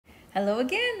Hello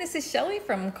again, this is Shelley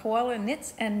from Koala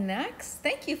Knits and Knacks.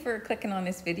 Thank you for clicking on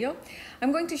this video.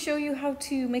 I'm going to show you how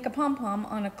to make a pom-pom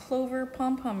on a Clover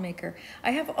pom-pom maker.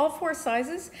 I have all four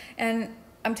sizes and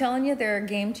I'm telling you, they're a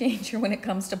game changer when it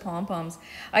comes to pom-poms.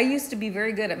 I used to be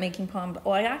very good at making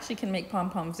I actually can make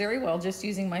pom-poms very well just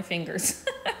using my fingers.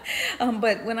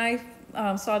 But when I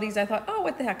saw these, I thought, oh,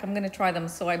 what the heck, I'm gonna try them.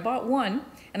 So I bought one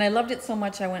and I loved it so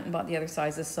much I went and bought the other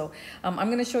sizes. So I'm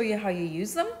gonna show you how you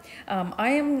use them. I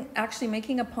am actually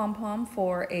making a pom-pom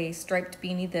for a striped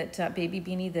beanie, baby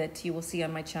beanie that you will see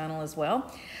on my channel as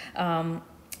well.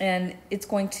 And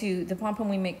the pom-pom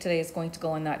we make today is going to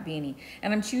go on that beanie.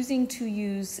 And I'm choosing to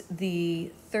use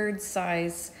the third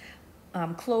size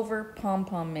Clover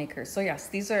pom-pom maker. So yes,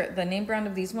 the name brand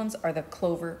of these ones are the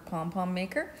Clover pom-pom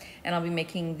maker. And I'll be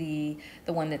making the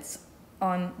one that's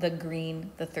on the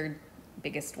green, the third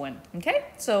biggest one. Okay,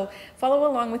 so follow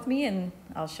along with me and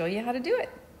I'll show you how to do it.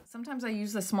 Sometimes I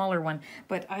use the smaller one,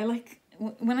 but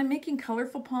when I'm making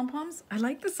colorful pom-poms, I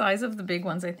like the size of the big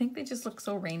ones. I think they just look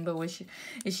so rainbowish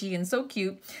and so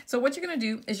cute. So what you're gonna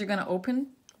do is you're gonna open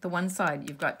the one side.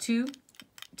 You've got two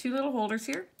little holders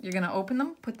here. You're gonna open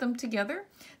them, put them together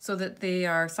so that they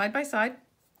are side by side.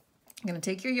 You're gonna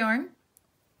take your yarn,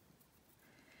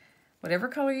 whatever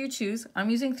color you choose. I'm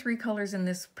using 3 colors in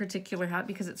this particular hat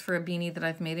because it's for a beanie that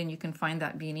I've made, and you can find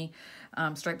that beanie,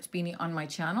 striped beanie, on my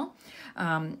channel.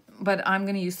 But I'm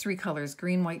going to use 3 colors,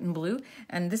 green, white, and blue.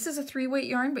 And this is a 3-weight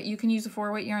yarn, but you can use a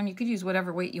 4-weight yarn. You could use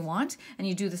whatever weight you want, and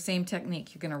you do the same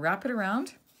technique. You're going to wrap it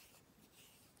around.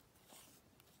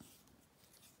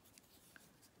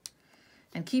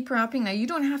 And keep wrapping. Now, you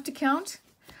don't have to count.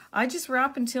 I just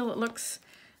wrap until it looks...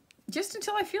 just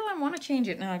until I feel I want to change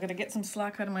it. Now I got to get some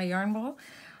slack out of my yarn ball.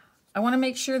 I want to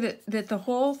make sure that the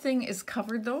whole thing is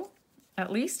covered though,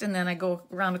 at least, and then I go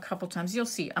around a couple times. You'll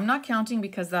see. I'm not counting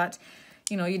because that,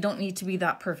 you don't need to be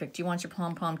that perfect. You want your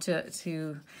pom-pom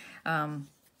you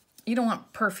don't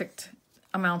want perfect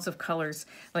amounts of colors,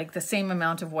 like the same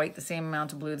amount of white, the same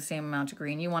amount of blue, the same amount of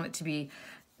green. You want it to be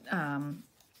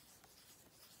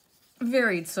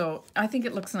varied. So I think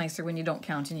it looks nicer when you don't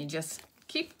count and you just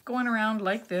keep going around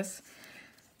like this.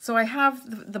 So I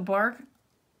have the bar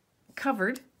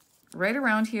covered right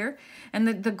around here. And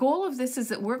the goal of this is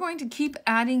that we're going to keep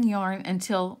adding yarn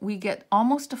until we get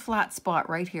almost a flat spot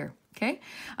right here. Okay,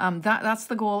 that's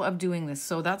the goal of doing this.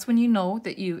 So that's when you know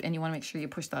that you want to make sure you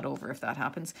push that over if that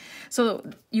happens. So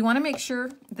you want to make sure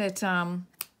that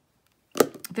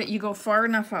that you go far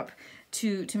enough up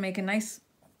to make a nice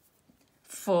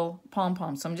full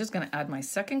pom-pom. So I'm just going to add my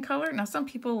second color. Now some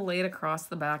people lay it across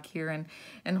the back here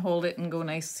and hold it and go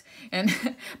nice,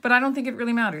 but I don't think it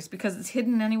really matters because it's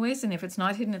hidden anyways, and if it's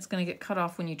not hidden it's going to get cut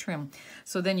off when you trim.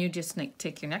 So then you just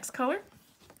take your next color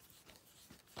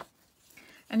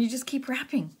and you just keep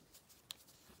wrapping.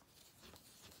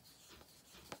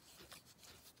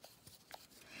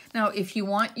 Now, if you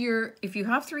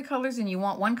have 3 colors and you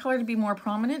want one color to be more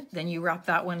prominent, then you wrap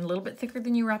that one a little bit thicker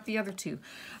than you wrap the other 2.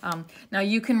 Now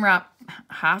you can wrap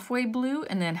halfway blue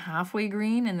and then halfway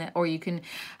green, or you can,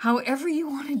 however you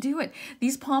want to do it.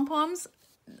 These pom-poms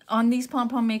on these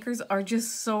pom-pom makers are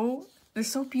just they're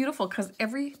so beautiful because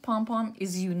every pom-pom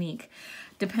is unique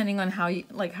depending on how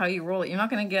you roll it. You're not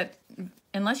going to get,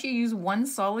 unless you use one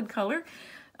solid color,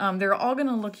 they're all going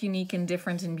to look unique and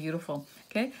different and beautiful.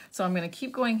 Okay, so I'm going to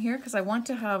keep going here because I want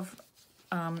to have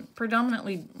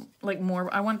predominantly more.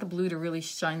 I want the blue to really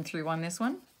shine through on this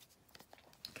one.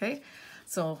 Okay,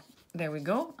 so there we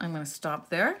go. I'm going to stop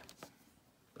there.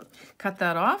 Cut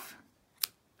that off.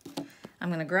 I'm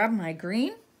going to grab my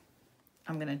green.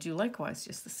 I'm going to do likewise,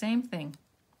 just the same thing.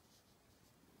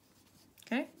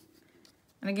 Okay,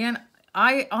 and again,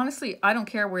 I don't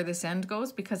care where this end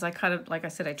goes because I cut it, like I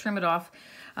said, I trim it off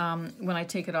when I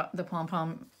take it off, the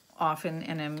pom-pom off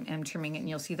and I'm trimming it, and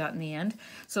you'll see that in the end.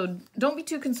 So don't be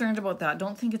too concerned about that.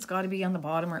 Don't think it's got to be on the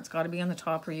bottom or it's got to be on the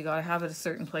top or you got to have it a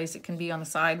certain place. It can be on the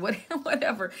side,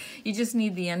 whatever. You just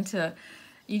need the end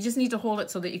you just need to hold it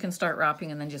so that you can start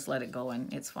wrapping and then just let it go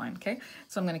and it's fine. Okay,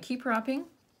 so I'm going to keep wrapping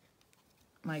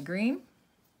my green.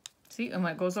 See, and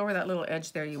when it goes over that little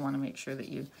edge there, you want to make sure that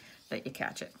you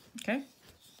catch it. Okay,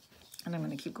 and I'm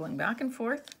going to keep going back and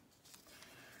forth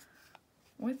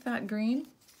with that green.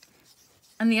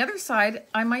 And the other side,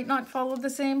 I might not follow the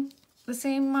same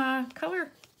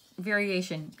color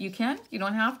variation. You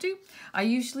don't have to. I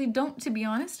usually don't, to be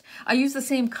honest. I use the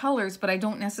same colors, but I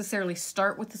don't necessarily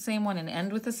start with the same one and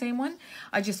end with the same one.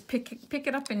 I just pick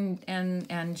it up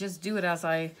and just do it as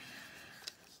I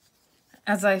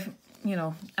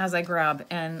grab,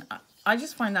 and I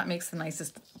just find that makes the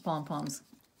nicest pom-poms.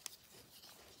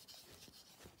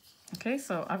 Okay,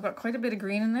 so I've got quite a bit of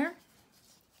green in there.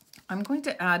 I'm going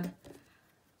to add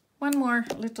one more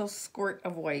little squirt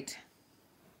of white,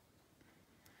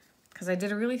 because I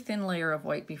did a really thin layer of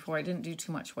white before. I didn't do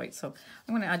too much white, so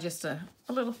I'm going to add just a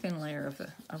little thin layer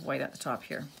of white at the top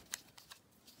here.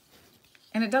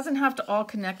 And it doesn't have to all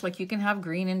connect. Like, you can have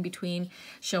green in between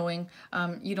showing.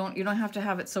 You don't have to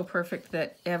have it so perfect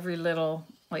that every little,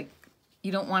 like,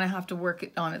 you don't want to have to work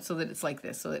on it so that it's like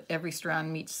this, so that every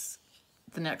strand meets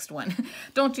the next one.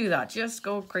 Don't do that. Just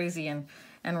go crazy and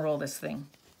roll this thing.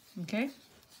 Okay?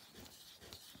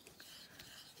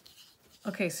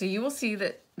 Okay, so you will see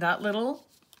that that little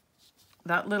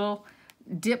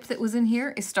dip that was in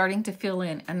here is starting to fill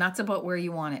in, and that's about where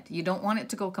you want it. You don't want it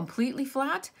to go completely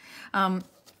flat. I'll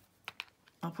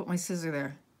put my scissor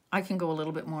there. I can go a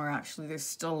little bit more, actually. There's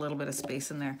still a little bit of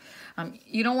space in there.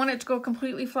 You don't want it to go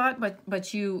completely flat,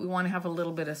 but you want to have a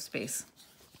little bit of space.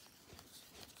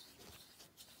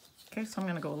 Okay, so I'm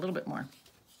going to go a little bit more.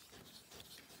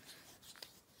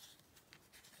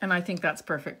 And I think that's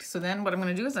perfect. So then what I'm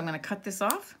going to do is I'm going to cut this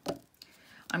off.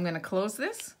 I'm going to close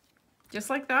this just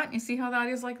like that. You see how that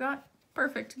is like that?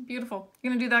 Perfect. Beautiful.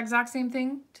 You're going to do that exact same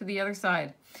thing to the other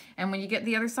side. And when you get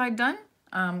the other side done,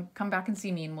 come back and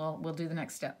see me and we'll do the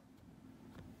next step.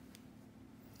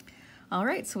 All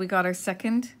right, so we got our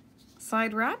second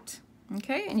side wrapped.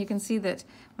 Okay, and you can see that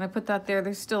when I put that there,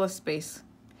 there's still a space.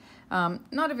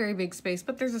 Not a very big space,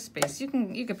 but there's a space.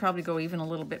 You could probably go even a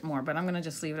little bit more, but I'm going to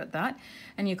just leave it at that.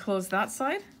 And you close that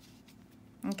side.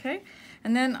 Okay,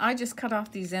 and then I just cut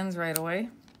off these ends right away.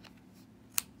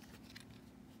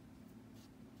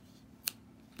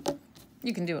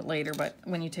 You can do it later, but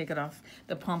when you take it off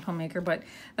the Pom Pom maker, but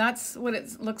that's what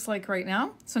it looks like right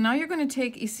now. So now you're going to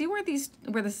take, you see where this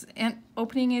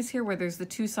opening is here, where there's the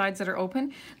two sides that are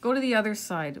open? Go to the other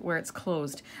side where it's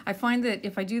closed. I find that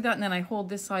if I do that and then I hold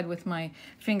this side with my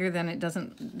finger, then it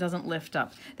doesn't lift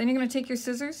up. Then you're going to take your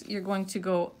scissors, you're going to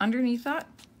go underneath that,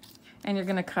 and you're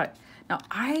going to cut. Now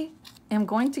I am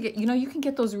going to get, you know, you can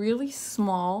get those really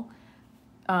small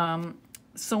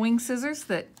sewing scissors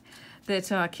that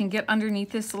can get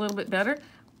underneath this a little bit better.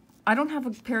 I don't have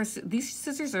a pair of, these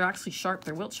scissors are actually sharp.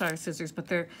 They're Wiltshire scissors, but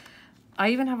I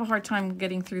even have a hard time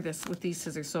getting through this with these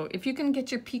scissors. So if you can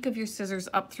get your peak of your scissors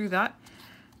up through that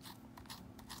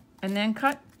and then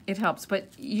cut, it helps. But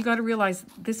you got to realize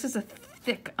this is a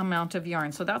thick amount of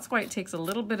yarn. So that's why it takes a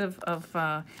little bit of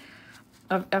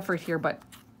effort here, but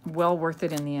well worth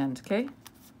it in the end, okay?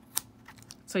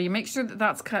 So you make sure that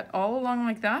that's cut all along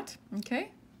like that,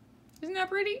 okay? Isn't that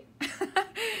pretty?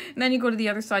 And then you go to the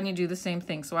other side and you do the same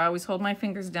thing. So I always hold my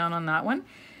fingers down on that one,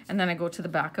 and then I go to the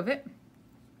back of it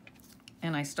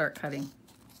and I start cutting.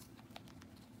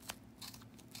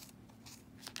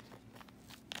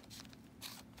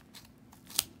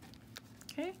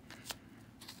 Okay.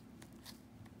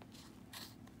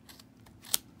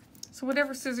 So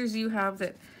whatever scissors you have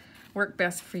that work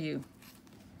best for you.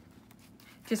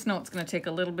 Just know it's going to take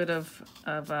a little bit of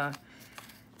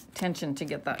tension to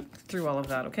get that through all of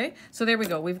that, okay? So there we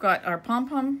go. We've got our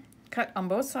pom-pom cut on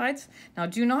both sides. Now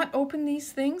do not open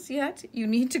these things yet. You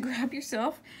need to grab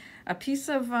yourself a piece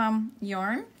of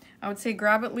yarn. I would say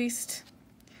grab at least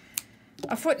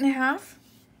 1.5 feet.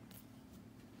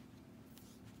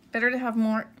 Better to have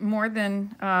more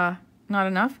than not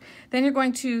enough. Then you're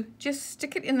going to just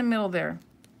stick it in the middle there.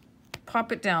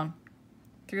 Pop it down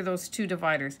through those two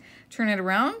dividers. Turn it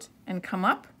around and come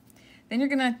up. Then you're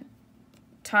gonna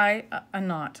tie a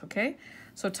knot, okay?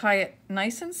 So tie it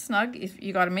nice and snug. If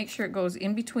you got to make sure it goes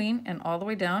in between and all the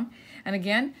way down. And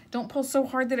again, don't pull so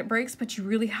hard that it breaks, but you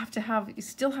really have to have, you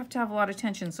still have to have a lot of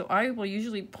tension. So I will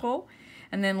usually pull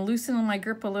and then loosen my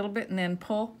grip a little bit and then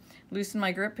pull, loosen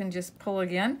my grip and just pull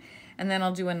again. And then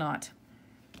I'll do a knot.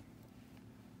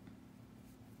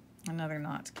 Another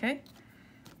knot, okay?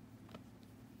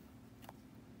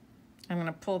 I'm going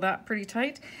to pull that pretty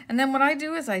tight. And then what I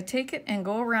do is I take it and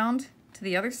go around to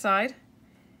the other side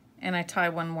and I tie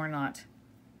one more knot.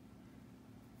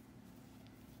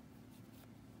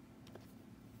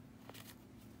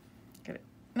 Get it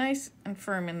nice and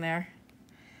firm in there.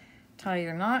 Tie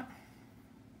your knot.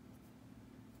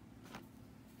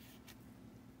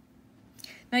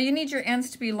 Now you need your ends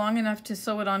to be long enough to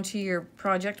sew it onto your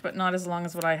project, but not as long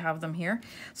as what I have them here.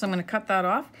 So I'm going to cut that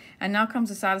off, and now comes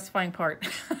the satisfying part.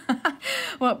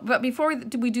 Well, but before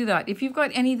we do that, if you've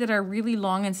got any that are really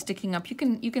long and sticking up, you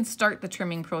can start the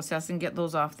trimming process and get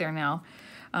those off there now,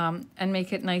 and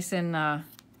make it nice and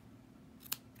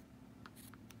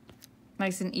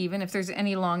even. If there's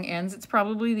any long ends, it's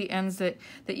probably the ends that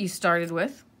you started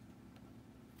with.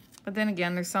 But then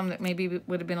again, there's some that maybe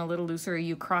would have been a little looser, or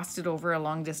you crossed it over a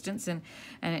long distance and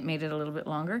it made it a little bit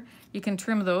longer. You can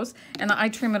trim those, and I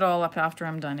trim it all up after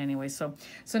I'm done anyway. So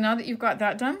now that you've got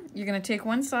that done, you're gonna take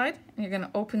one side and you're gonna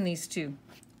open these two.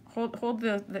 Hold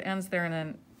the ends there and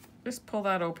then just pull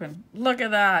that open. Look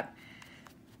at that.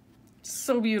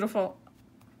 So beautiful.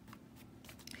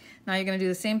 Now you're gonna do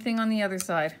the same thing on the other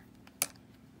side.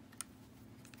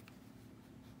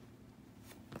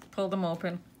 Pull them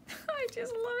open. I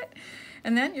just love it.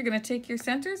 And then you're going to take your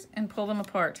centers and pull them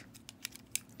apart.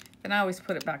 And I always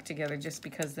put it back together just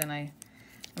because then I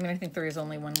think there is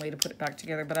only one way to put it back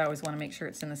together, but I always want to make sure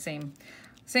it's in the same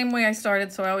way I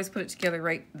started, so I always put it together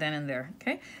right then and there,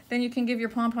 okay? Then you can give your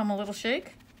pom-pom a little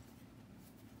shake.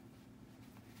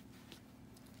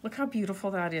 Look how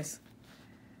beautiful that is.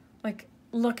 Like,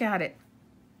 look at it.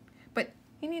 But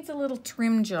he needs a little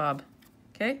trim job,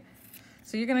 okay?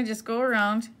 So you're going to just go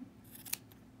around,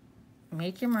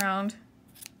 make him round.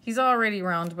 He's already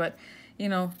round, but you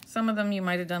know, some of them you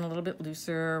might have done a little bit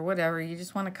looser or whatever. You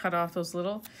just want to cut off those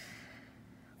little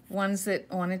ones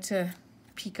that wanted to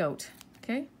peek out,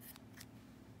 okay?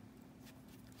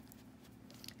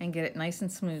 And get it nice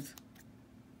and smooth.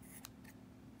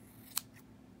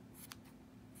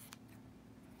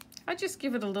 I just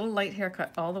give it a little light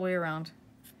haircut all the way around.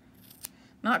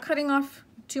 Not cutting off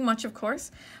too much, of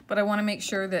course, but I want to make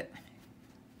sure that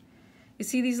you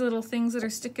see these little things that are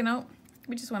sticking out.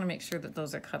 We just want to make sure that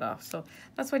those are cut off. So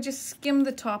that's why just skim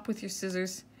the top with your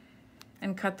scissors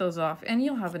and cut those off, and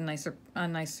you'll have a nicer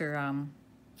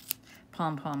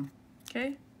pom-pom.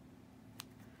 Okay,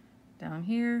 down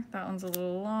here, that one's a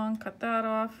little long. Cut that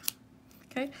off.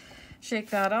 Okay, shake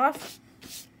that off,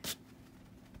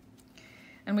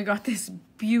 and we got this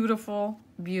beautiful,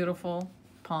 beautiful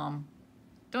pom.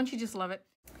 Don't you just love it?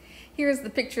 Here's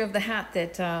the picture of the hat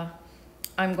that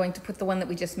I'm going to put the one that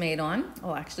we just made on.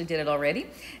 Oh, I actually did it already.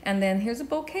 And then here's a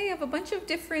bouquet of a bunch of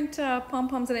different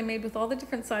pom-poms that I made with all the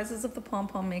different sizes of the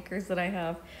pom-pom makers that I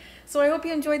have. So I hope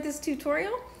you enjoyed this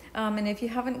tutorial. And if you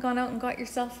haven't gone out and got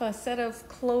yourself a set of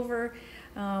Clover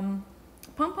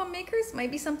pom-pom makers, might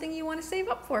be something you want to save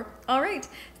up for. All right,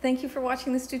 thank you for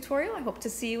watching this tutorial. I hope to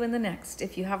see you in the next.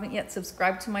 If you haven't yet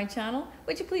subscribed to my channel,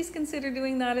 would you please consider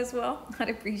doing that as well? I'd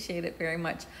appreciate it very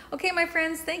much. Okay, my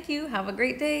friends, thank you. Have a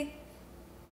great day.